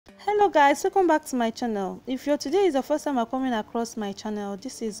Hello guys, welcome back to my channel. If today is the first time I'm coming across my channel,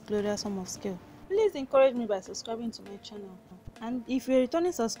 this is Gloria Sum of Skill. Please encourage me by subscribing to my channel, and if you're a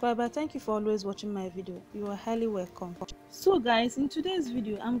returning subscriber, thank you for always watching my video. You are highly welcome. So guys, in today's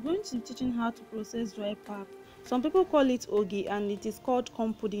video I'm going to be teaching how to process dry pap. Some people call it ogi and it is called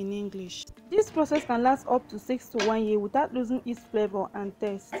corn pudding in English. This process can last up to 6 to 1 year without losing its flavor and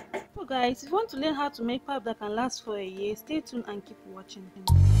taste. So guys, if you want to learn how to make pap that can last for a year, stay tuned and keep watching.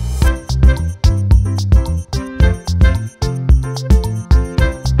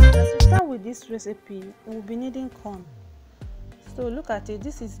 To start with this recipe, we'll be needing corn. So look at it,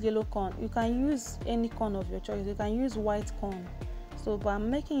 this is yellow corn. You can use any corn of your choice. You can use white corn. But I'm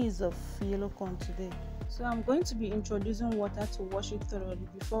making use of yellow corn today. So I'm going to be introducing water to wash it thoroughly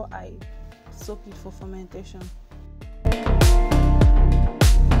before I soak it for fermentation.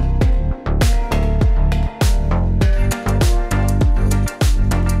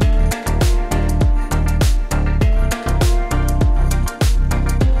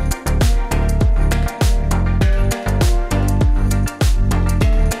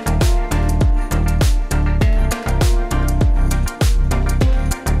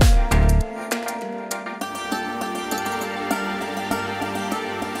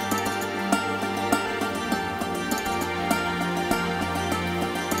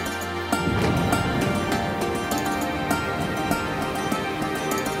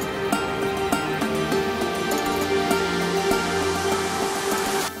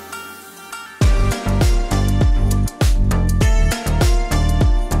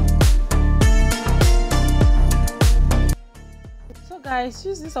 Guys,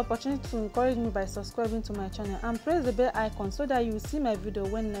 use this opportunity to encourage me by subscribing to my channel and press the bell icon so that you will see my video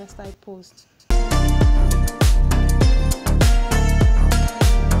when next I post.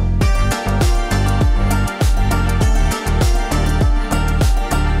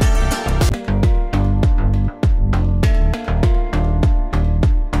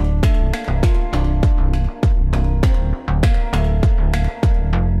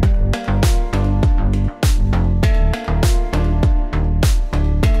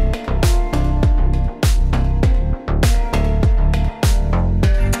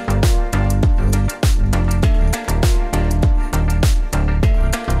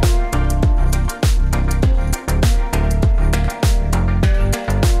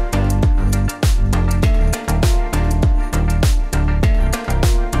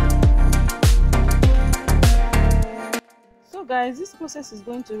 Guys, this process is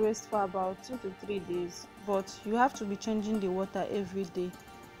going to rest for about 2 to 3 days, but you have to be changing the water every day.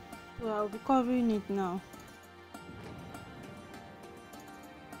 So I'll be covering it now.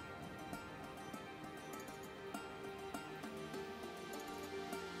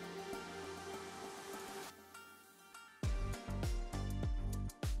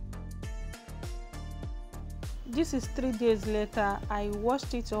 This is 3 days later. I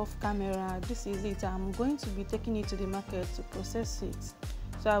washed it off camera. This is it. I'm going to be taking it to the market to process it.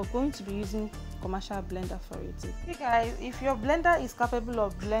 So I'm going to be using commercial blender for it. Okay guys, if your blender is capable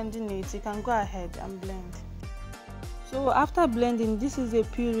of blending it, you can go ahead and blend. So after blending, this is a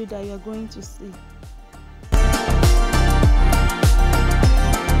puree that you're going to see.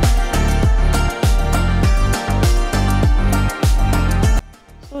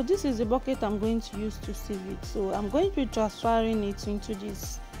 So this is the bucket I'm going to use to sieve it. So I'm going to be transferring it into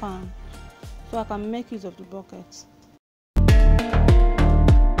this pan so I can make use of the bucket.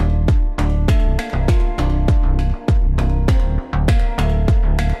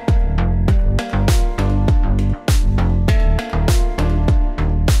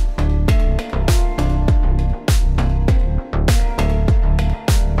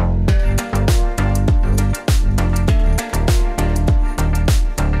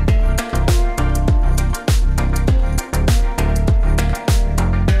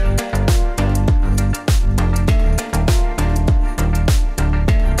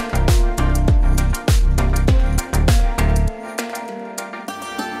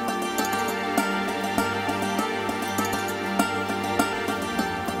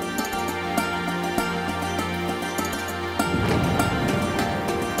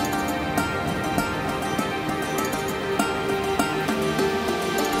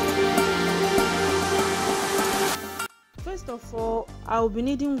 First of all, I will be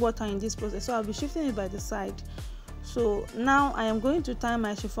needing water in this process, so I'll be shifting it by the side. So now I am going to tie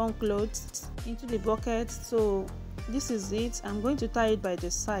my chiffon clothes into the bucket. So this is it. I'm going to tie it by the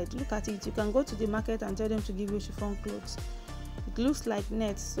side. Look at it. You can go to the market and tell them to give you chiffon clothes. It looks like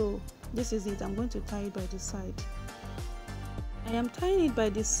net, so this is it. I'm going to tie it by the side. I am tying it by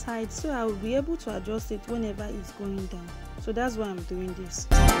the side so I will be able to adjust it whenever it's going down. So that's why I'm doing this.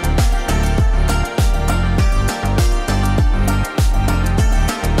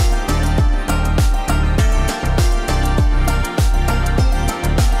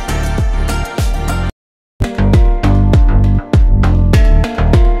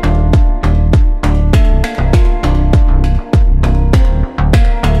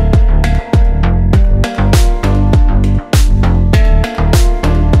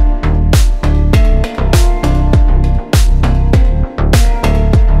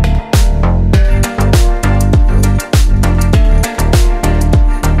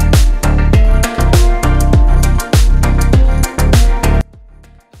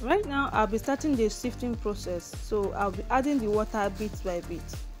 Right now I'll be starting the sifting process, so I'll be adding the water bit by bit.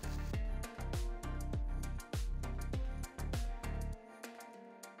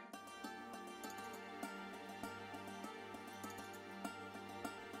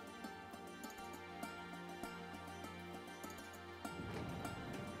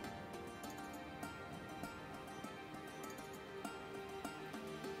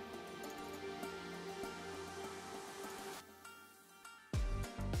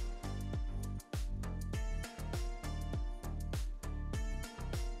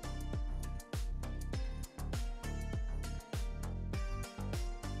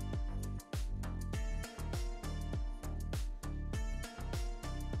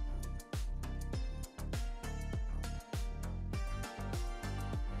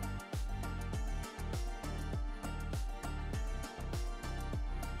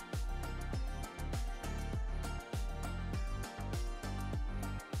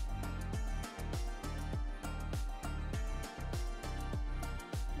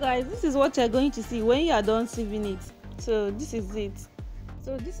 Guys, this is what you're going to see when you are done sieving it. So this is it.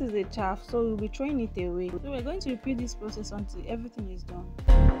 So this is the chaff, so we'll be throwing it away. So we're going to repeat this process until everything is done.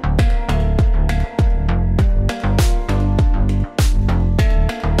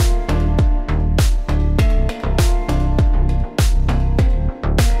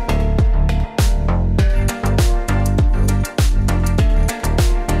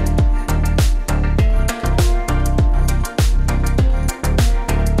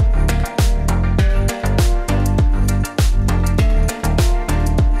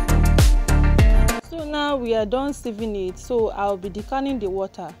 We are done sieving it, so I'll be decanning the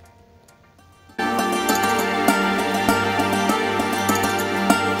water.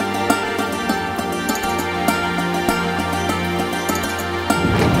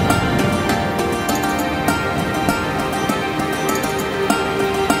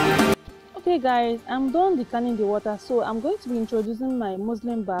 Okay guys, I'm done decanning the water, so I'm going to be introducing my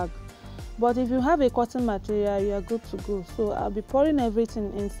muslin bag. But if you have a cotton material, you are good to go. So I'll be pouring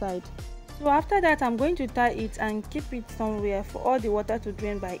everything inside. So after that, I'm going to tie it and keep it somewhere for all the water to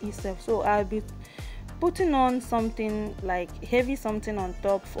drain by itself. So I'll be putting on something like heavy something on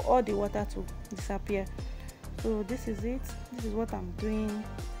top for all the water to disappear. So this is it. This is what I'm doing.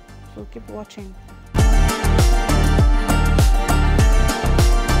 So keep watching.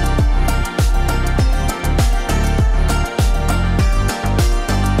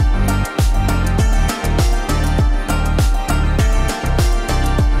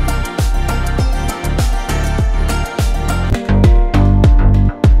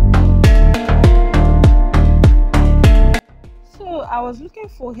 I was looking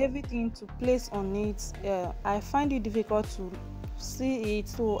for heavy thing to place on it. I find it difficult to see it,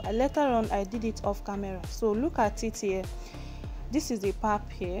 so later on I did it off camera. So look at it here. This is the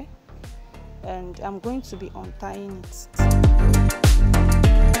pap here, and I'm going to be untying it.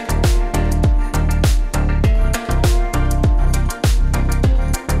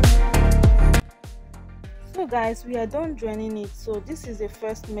 So guys, we are done draining it. So this is the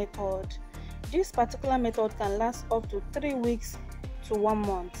first method. This particular method can last up to 3 weeks to 1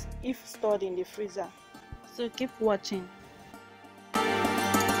 month if stored in the freezer. So keep watching.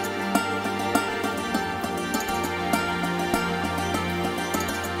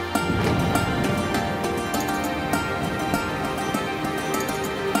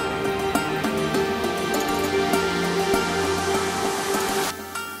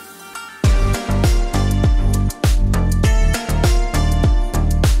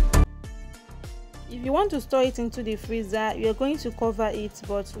 If you want to store it into the freezer, you are going to cover it,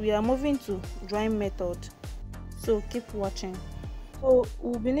 but we are moving to drying method. So keep watching. So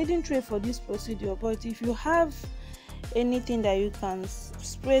we'll be needing tray for this procedure, but if you have anything that you can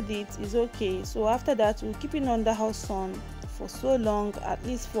spread it, is okay. So after that, we'll keep it under house sun for so long, at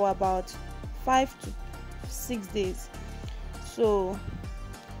least for about 5 to 6 days. So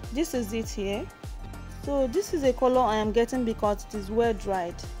this is it here. So this is a color I am getting because it is well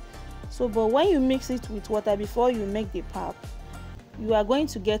dried. So but when you mix it with water before you make the pap, you are going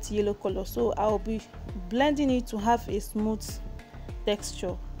to get yellow color. So I'll be blending it to have a smooth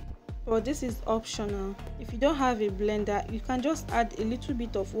texture, but this is optional. If you don't have a blender, you can just add a little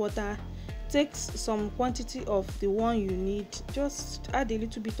bit of water. Take some quantity of the one you need, just add a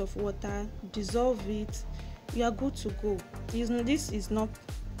little bit of water, dissolve it, you are good to go. This is not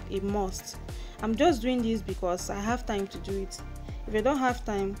a must. I'm just doing this because I have time to do it. If I don't have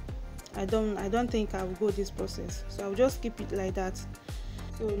time, I don't think I will go this process, so I'll just keep it like that.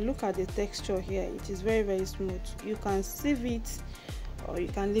 So look at the texture here, it is very, very smooth. You can sieve it or you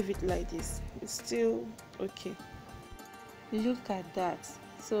can leave it like this, it's still okay. Look at that.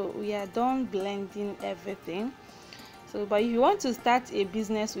 So we are done blending everything. So but if you want to start a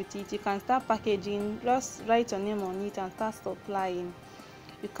business with it, you can start packaging, just write your name on it and start supplying.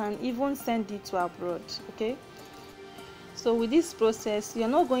 You can even send it to abroad. Okay, so with this process, you're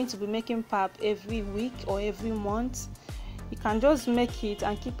not going to be making pap every week or every month. You can just make it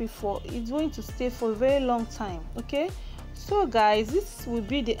and keep it for, it's going to stay for a very long time. Okay, so guys, this will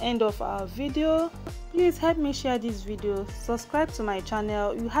be the end of our video. Please help me share this video, subscribe to my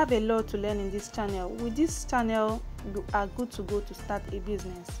channel. You have a lot to learn in this channel. With this channel, you are good to go to start a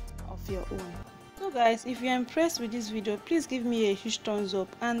business of your own. So guys, if you're impressed with this video, please give me a huge thumbs up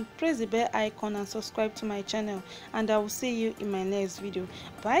and press the bell icon and subscribe to my channel, and I will see you in my next video.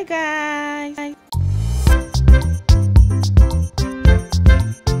 Bye guys.